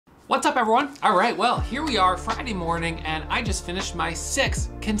What's up, everyone? All right, well, here we are Friday morning, and I just finished my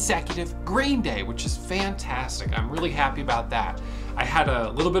 6th consecutive green day, which is fantastic. I'm really happy about that. I had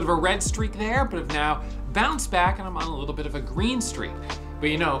a little bit of a red streak there, but have now bounced back and I'm on a little bit of a green streak. But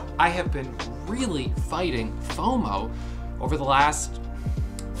you know, I have been really fighting FOMO over the last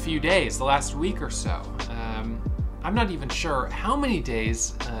few days, the last week or so. I'm not even sure how many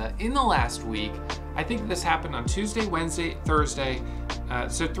days in the last week. I think this happened on Tuesday, Wednesday, Thursday.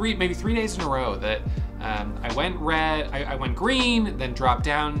 So maybe three days in a row that I went red, I went green, then dropped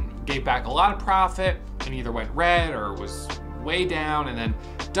down, gave back a lot of profit, and either went red or was way down, and then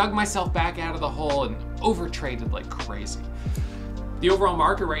dug myself back out of the hole and overtraded like crazy. The overall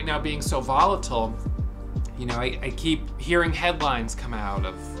market right now being so volatile, you know, I keep hearing headlines come out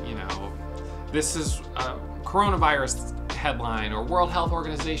of, you know, this is a coronavirus headline, or World Health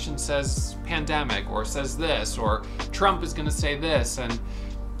Organization says pandemic, or says this, or Trump is gonna say this, and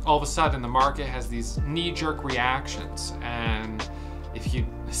all of a sudden the market has these knee-jerk reactions. And it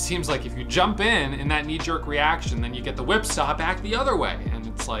seems like if you jump in that knee-jerk reaction, then you get the whipsaw back the other way. And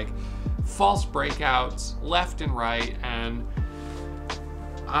it's like false breakouts left and right. And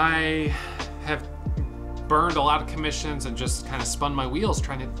I have burned a lot of commissions and just kind of spun my wheels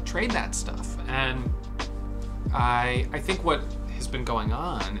trying to trade that stuff. And I think what has been going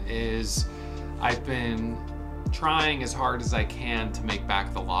on is I've been trying as hard as I can to make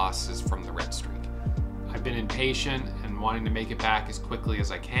back the losses from the red streak. I've been impatient and wanting to make it back as quickly as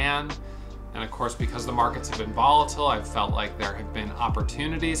I can. And of course, because the markets have been volatile, I've felt like there have been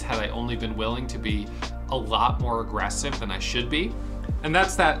opportunities had I only been willing to be a lot more aggressive than I should be. And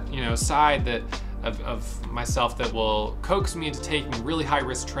that's that, you know, side that of myself that will coax me into taking really high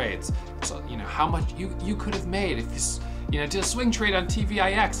risk trades. So, you know, how much you could have made if you know, did a swing trade on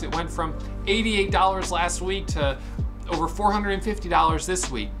TVIX. It went from $88 last week to over $450 this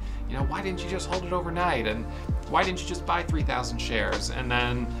week. You know, why didn't you just hold it overnight? And why didn't you just buy 3,000 shares? And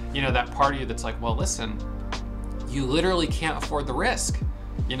then, you know, that part of you that's like, well, listen, you literally can't afford the risk.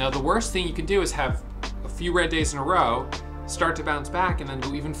 You know, the worst thing you can do is have a few red days in a row, start to bounce back, and then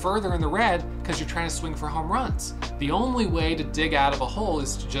go even further in the red because you're trying to swing for home runs. The only way to dig out of a hole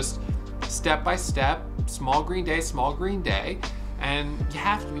is to just step by step, small green day, and you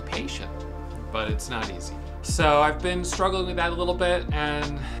have to be patient, but it's not easy. So I've been struggling with that a little bit,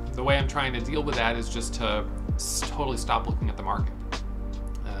 and the way I'm trying to deal with that is just to totally stop looking at the market.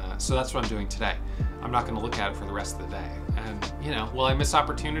 So that's what I'm doing today. I'm not going to look at it for the rest of the day. And, you know, will I miss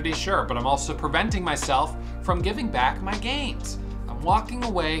opportunities? Sure, but I'm also preventing myself from giving back my gains. I'm walking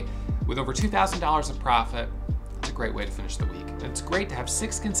away with over $2,000 of profit. It's a great way to finish the week. And it's great to have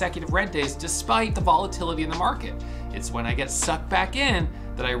 6 consecutive red days despite the volatility in the market. It's when I get sucked back in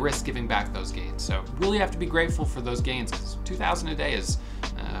that I risk giving back those gains. So really have to be grateful for those gains, because $2,000 a day is,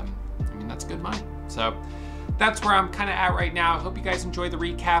 I mean, that's good money. So that's where I'm kind of at right now. I hope you guys enjoyed the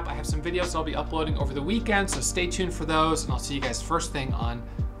recap. I have some videos I'll be uploading over the weekend, so stay tuned for those, and I'll see you guys first thing on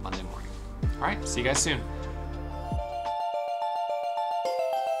Monday morning. All right, see you guys soon.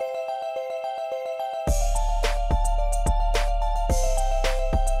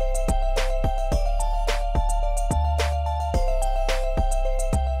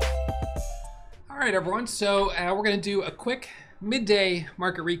 All right, everyone, so we're gonna do a quick midday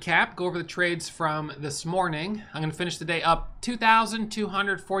market recap, go over the trades from this morning. I'm gonna finish the day up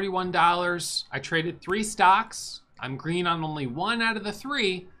 $2,241. I traded 3 stocks. I'm green on only 1 out of the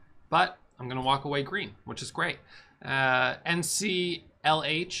 3, but I'm gonna walk away green, which is great. NCLH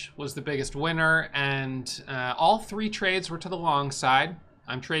was the biggest winner, and all 3 trades were to the long side.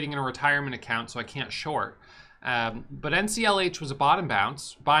 I'm trading in a retirement account, so I can't short. But NCLH was a bottom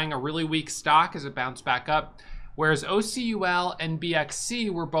bounce, buying a really weak stock as it bounced back up. Whereas OCUL and BXC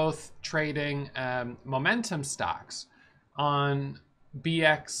were both trading momentum stocks. On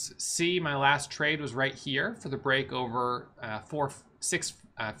BXC, my last trade was right here for the break over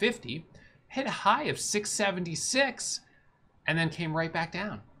 650, hit a high of 676, and then came right back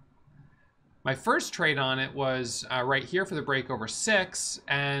down. My first trade on it was right here for the break over 6,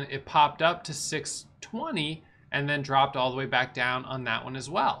 and it popped up to 620, and then dropped all the way back down on that one as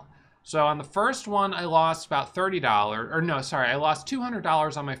well. So on the first one, I lost about $30, or no, sorry, I lost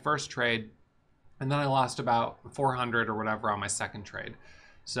 $200 on my first trade, and then I lost about $400 or whatever on my second trade.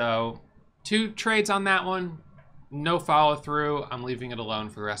 So 2 trades on that one, no follow through. I'm leaving it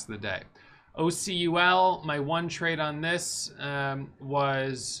alone for the rest of the day. OCUL, my 1 trade on this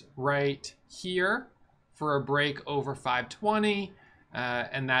was right here for a break over 520,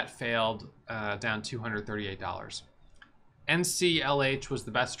 and that failed down $238. NCLH was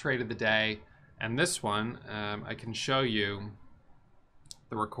the best trade of the day, and this one I can show you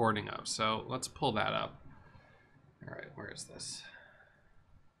the recording of. So let's pull that up. All right, where is this?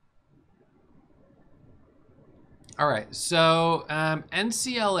 All right, so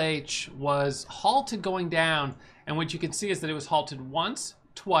NCLH was halted going down, and what you can see is that it was halted once,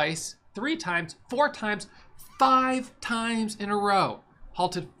 twice, 3 times, 4 times, 5 times in a row.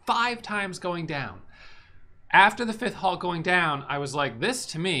 Halted 5 times going down. After the 5th halt going down, I was like, this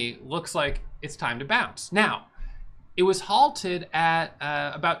to me looks like it's time to bounce. Now, it was halted at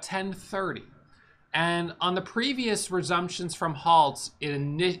about 10:30. And on the previous resumptions from halts, it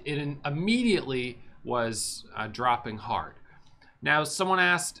immediately was dropping hard. Now, someone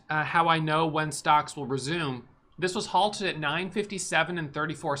asked how I know when stocks will resume. This was halted at 9:57 and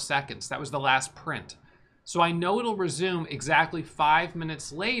 34 seconds. That was the last print. So I know it'll resume exactly 5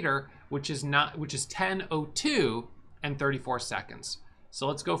 minutes later, which is 10:02 and 34 seconds. So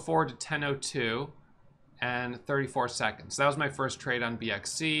let's go forward to 10:02 and 34 seconds. That was my first trade on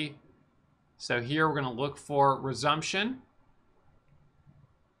BXC. So here we're going to look for resumption.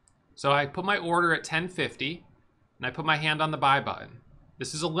 So I put my order at 10:50 and I put my hand on the buy button.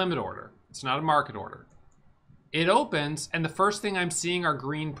 This is a limit order. It's not a market order. It opens and the first thing I'm seeing are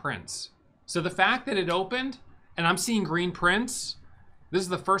green prints. So the fact that it opened and I'm seeing green prints, this is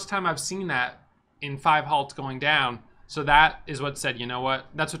the first time I've seen that in 5 halts going down. So that is what said, you know what?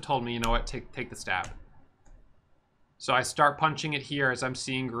 That's what told me, you know what? Take the stab. So I start punching it here as I'm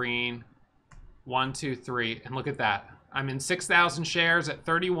seeing green. 1, 2, 3, and look at that. I'm in 6,000 shares at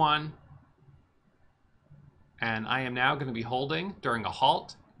 31. And I am now going to be holding during a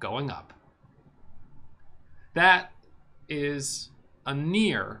halt going up. That is a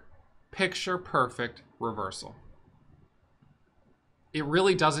near picture perfect reversal. It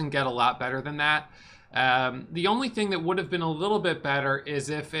really doesn't get a lot better than that. The only thing that would have been a little bit better is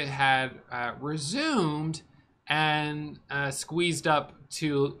if it had resumed and squeezed up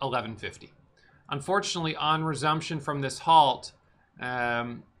to 11.50. Unfortunately, on resumption from this halt,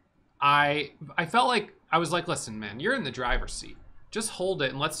 I felt like, I was like, listen, man, you're in the driver's seat. Just hold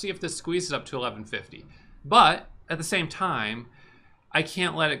it and let's see if this squeezes up to 11.50. But at the same time, I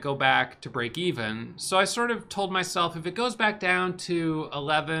can't let it go back to break even. So I sort of told myself, if it goes back down to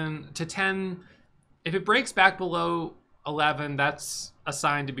 11 to 10, if it breaks back below 11, that's a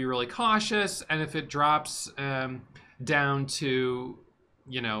sign to be really cautious. And if it drops down to,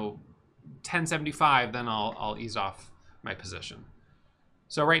 10.75, then I'll ease off my position.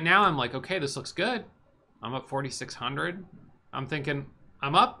 So right now I'm like, okay, this looks good. I'm up 4,600. I'm thinking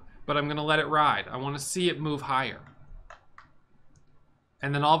I'm up, but I'm gonna let it ride. I wanna see it move higher.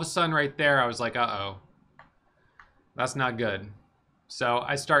 And then all of a sudden right there, I was like, uh-oh, that's not good. So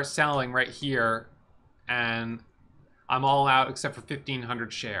I start selling right here and I'm all out except for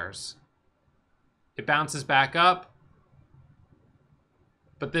 1,500 shares. It bounces back up,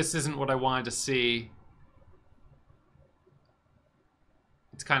 but this isn't what I wanted to see.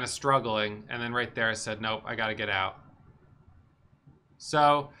 It's kind of struggling. And then right there I said, nope, I gotta get out.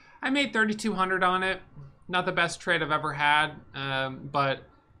 So I made 3,200 on it. Not the best trade I've ever had, but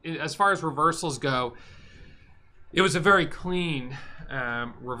as far as reversals go, it was a very clean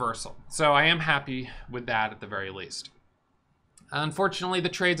reversal. So I am happy with that at the very least. Unfortunately, the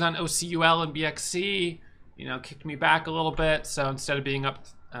trades on OCUL and BXC, kicked me back a little bit. So instead of being up,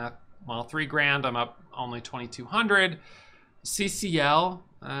 $3 grand, I'm up only 2,200. CCL,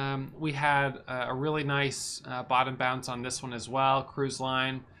 we had a really nice bottom bounce on this one as well. Cruise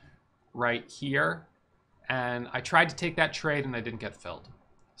line right here. And I tried to take that trade and I didn't get filled.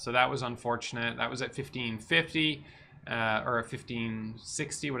 So that was unfortunate. That was at 15.50 or at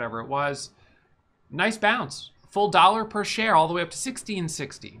 15.60, whatever it was. Nice bounce. Full $1 per share all the way up to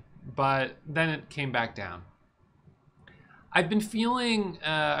 16.60. But then it came back down. I've been feeling,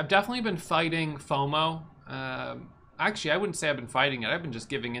 I've definitely been fighting FOMO. Actually, I wouldn't say I've been fighting it. I've been just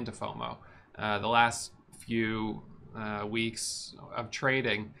giving into FOMO the last few weeks of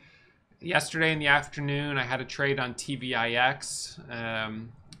trading. Yesterday in the afternoon, I had a trade on TVIX.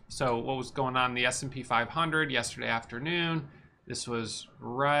 So what was going on in the S&P 500 yesterday afternoon? This was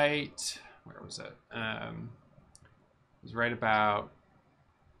right, where was it? It was right about,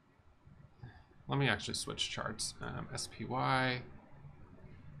 let me actually switch charts. SPY,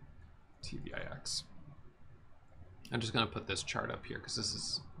 TVIX. I'm just gonna put this chart up here because this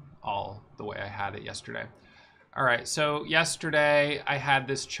is all the way I had it yesterday. All right, so yesterday I had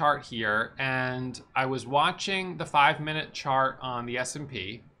this chart here and I was watching the 5-minute chart on the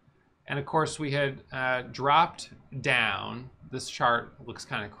S&P. And of course we had dropped down. This chart looks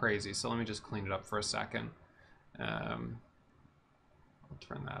kind of crazy. So let me just clean it up for a second. I'll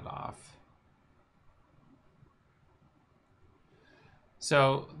turn that off.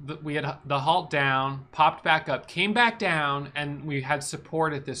 So we had the halt down, popped back up, came back down, and we had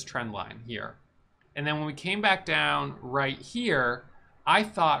support at this trend line here. And then when we came back down right here, I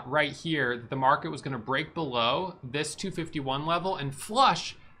thought right here that the market was going to break below this 251 level and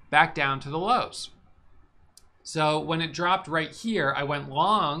flush back down to the lows. So when it dropped right here, I went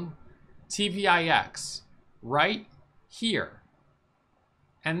long TVIX right here.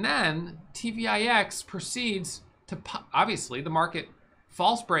 And then TVIX proceeds to, obviously the market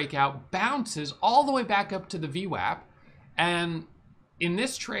false breakout, bounces all the way back up to the VWAP. And in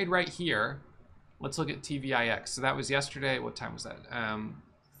this trade right here, let's look at TVIX. So that was yesterday. What time was that?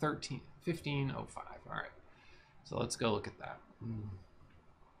 15:05. All right. So let's go look at that.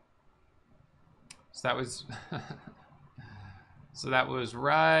 So that was so that was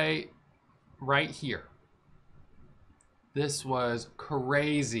right here. This was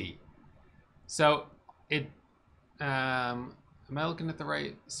crazy. So it am I looking at the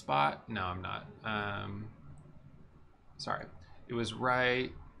right spot? No, I'm not. Sorry. It was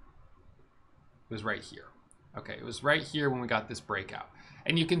right here. Okay, it was right here when we got this breakout.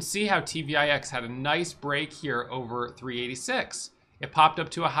 And you can see how TVIX had a nice break here over 386. It popped up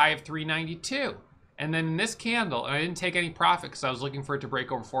to a high of 392. And then in this candle, and I didn't take any profit because I was looking for it to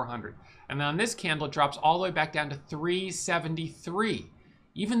break over 400. And then on this candle, it drops all the way back down to 373.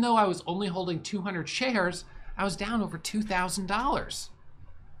 Even though I was only holding 200 shares, I was down over $2,000.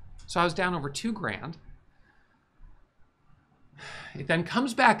 So I was down over $2,000. It then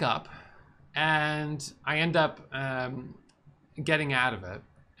comes back up, and I end up getting out of it.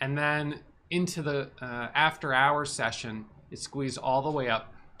 And then into the after hours session, it squeezed all the way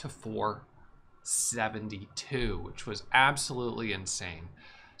up to 472, which was absolutely insane.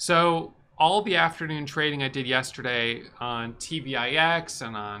 So all the afternoon trading I did yesterday on TVIX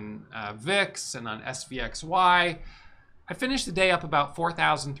and on VIX and on SVXY, I finished the day up about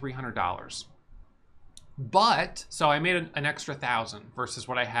 $4,300. But, so I made an extra 1,000 versus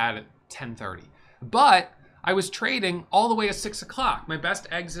what I had at 10:30. But I was trading all the way to 6 o'clock. My best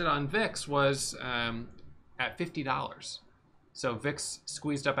exit on VIX was at $50. So VIX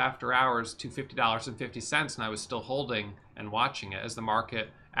squeezed up after hours to $50.50, and I was still holding and watching it as the market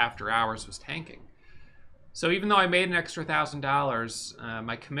after hours was tanking. So even though I made an extra $1,000,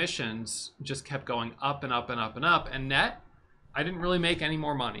 my commissions just kept going up and up and up and up. And net, I didn't really make any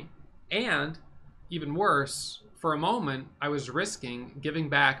more money. And even worse, for a moment, I was risking giving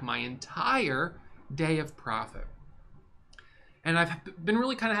back my entire day of profit. And I've been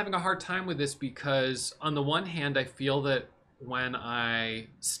really kind of having a hard time with this because on the one hand, I feel that when I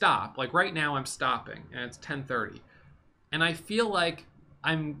stop, like right now I'm stopping and it's 10:30, and I feel like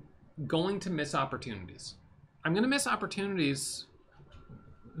I'm going to miss opportunities. I'm going to miss opportunities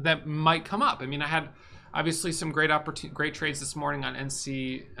that might come up. I mean, I had obviously some great trades this morning on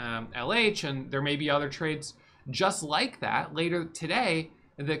NCLH, and there may be other trades just like that later today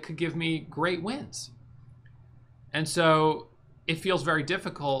that could give me great wins. And so it feels very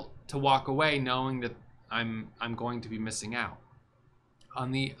difficult to walk away knowing that I'm going to be missing out.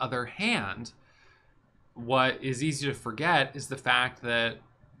 On the other hand, what is easy to forget is the fact that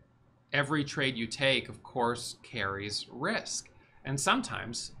every trade you take, of course, carries risk. And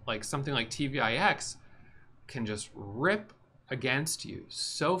sometimes, like something like TVIX can just rip against you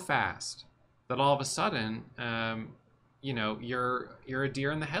so fast that all of a sudden, you know, you're a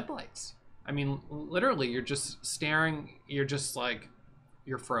deer in the headlights. I mean, literally, you're just staring. You're just like,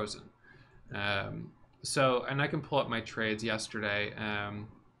 you're frozen. So, and I can pull up my trades yesterday.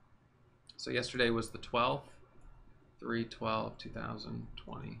 So yesterday was the 12th,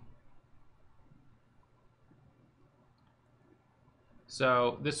 3/12/2020.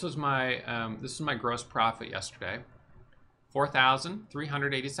 So this was my gross profit yesterday,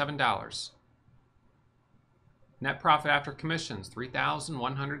 $4,387. Net profit after commissions,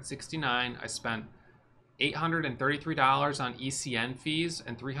 $3,169. I spent $833 on ECN fees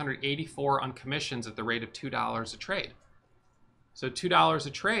and $384 on commissions at the rate of $2 a trade. So $2 a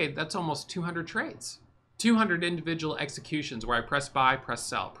trade, that's almost 200 trades. 200 individual executions where I press buy, press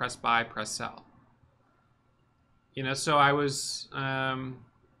sell, press buy, press sell. You know, so I was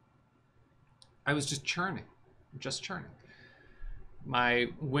just churning. My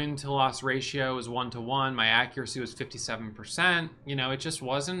win to loss ratio was 1-to-1. My accuracy was 57%. You know, it just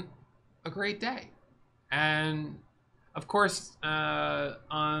wasn't a great day. And of course,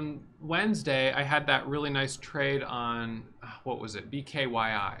 on Wednesday, I had that really nice trade on, what was it,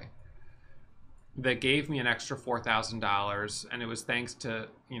 BKYI, that gave me an extra $4,000. And it was thanks to,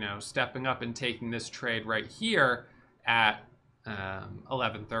 you know, stepping up and taking this trade right here at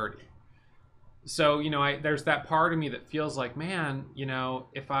 11:30. So, you know, there's that part of me that feels like, man, you know,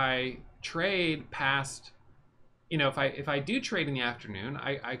 if I trade past, you know, if I do trade in the afternoon,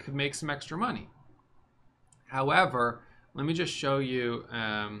 I could make some extra money. However, let me just show you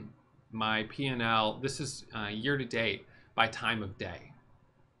my P&L. This is year to date by time of day.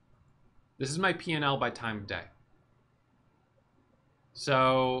 This is my P&L by time of day.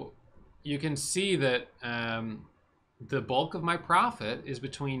 So you can see that the bulk of my profit is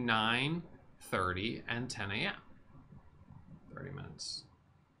between 9:30 and 10 a.m. 30 minutes.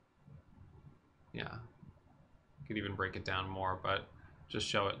 Yeah. Could even break it down more, but just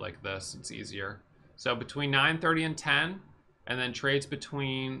show it like this. It's easier. So between 9:30 and 10, and then trades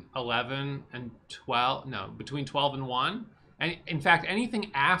between 11 and 12. No, between 12 and 1. And in fact,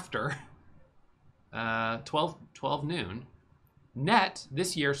 anything after 12 noon, net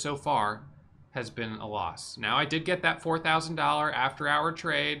this year so far has been a loss. Now I did get that $4,000 after-hour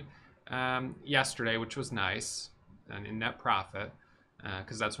trade yesterday, which was nice, and in net profit,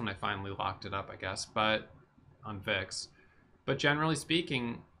 because that's when I finally locked it up, I guess. But on VIX. But generally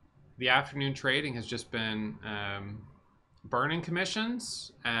speaking, the afternoon trading has just been burning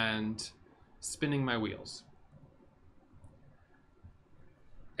commissions and spinning my wheels.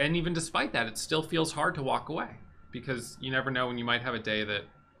 And even despite that, it still feels hard to walk away, because you never know when you might have a day that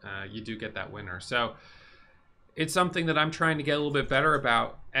you do get that winner. So it's something that I'm trying to get a little bit better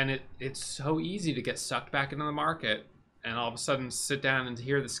about. And it's so easy to get sucked back into the market and all of a sudden sit down and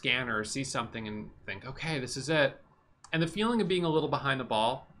hear the scanner or see something and think, okay, this is it. And the feeling of being a little behind the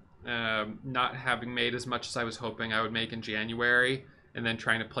ball, not having made as much as I was hoping I would make in January, and then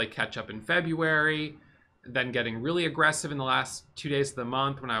trying to play catch up in February, then getting really aggressive in the last 2 days of the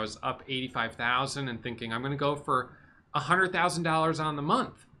month when I was up 85,000 and thinking I'm going to go for $100,000 on the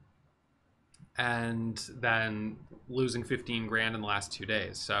month, and then losing 15 grand in the last 2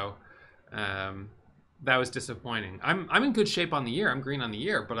 days. So that was disappointing. I'm in good shape on the year. I'm green on the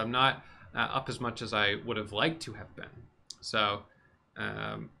year, but I'm not up as much as I would have liked to have been. So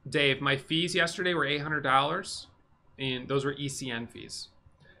Dave, my fees yesterday were $800, and those were ECN fees,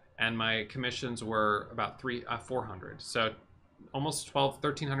 and my commissions were about $400. So almost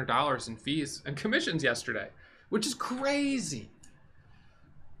 $1,300 in fees and commissions yesterday, which is crazy.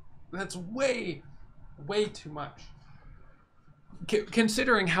 That's way too much,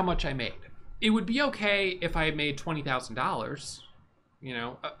 considering how much I made. It would be okay if I made $20,000. You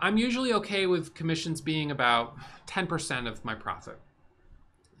know, I'm usually okay with commissions being about 10% of my profit.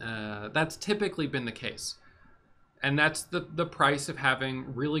 That's typically been the case. And that's the price of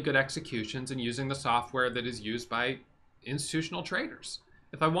having really good executions and using the software that is used by institutional traders.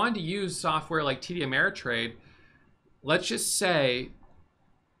 If I wanted to use software like TD Ameritrade, let's just say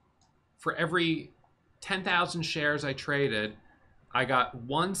for every 10,000 shares I traded, I got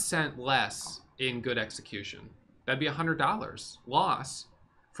 1 cent less in good execution. That'd be $100 loss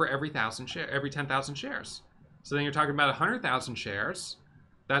for every 10,000 shares. So then you're talking about 100,000 shares,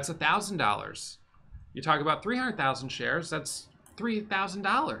 that's $1,000. You talk about 300,000 shares, that's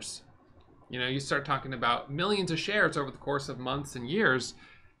 $3,000. You know, you start talking about millions of shares over the course of months and years,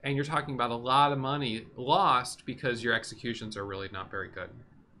 and you're talking about a lot of money lost because your executions are really not very good.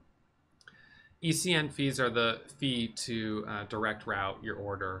 ECN fees are the fee to direct route your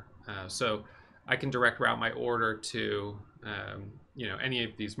order. So I can direct route my order to you know, any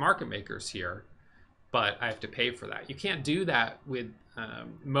of these market makers here, but I have to pay for that. You can't do that with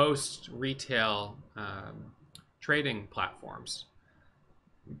most retail trading platforms.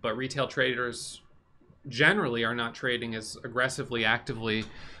 But retail traders generally are not trading as aggressively, actively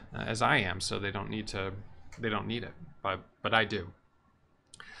as I am, so they don't need to. They don't need it, but I do.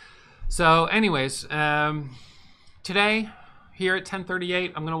 So, anyways, today here at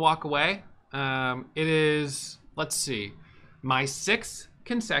 10:38, I'm gonna walk away. It is, let's see, my 6th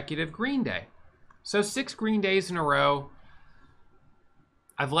consecutive green day. So 6 green days in a row.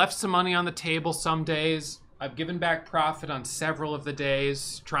 I've left some money on the table some days. I've given back profit on several of the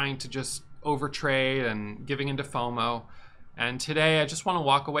days, trying to just overtrade and giving into FOMO. And today I just want to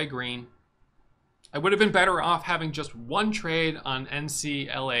walk away green. I would have been better off having just one trade on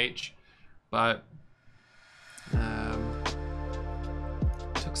NCLH, but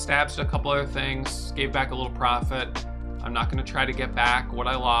took stabs at a couple other things, gave back a little profit. I'm not going to try to get back what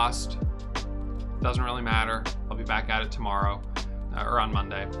I lost. Doesn't really matter. I'll be back at it tomorrow or on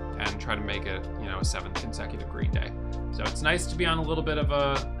Monday and try to make it, you know, a 7th consecutive green day. So it's nice to be on a little bit of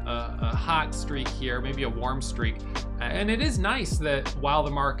a hot streak here, maybe a warm streak. And it is nice that while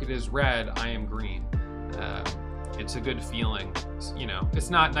the market is red, I am green. It's a good feeling. You know, it's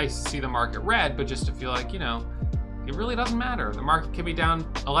not nice to see the market red, but just to feel like, you know, it really doesn't matter. The market could be down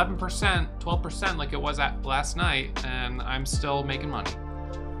 11%, 12% like it was at last night, and I'm still making money.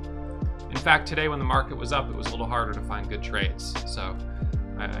 In fact, today when the market was up, it was a little harder to find good trades. So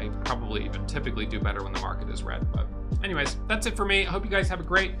I probably even typically do better when the market is red. But anyways, that's it for me. I hope you guys have a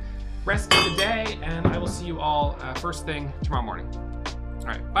great rest of the day, and I will see you all first thing tomorrow morning. All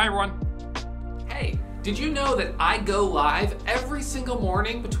right, bye everyone. Hey, did you know that I go live every single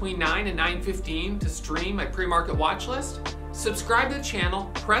morning between 9 and 9:15 to stream my pre-market watch list? Subscribe to the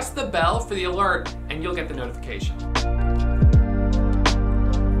channel, press the bell for the alert, and you'll get the notification.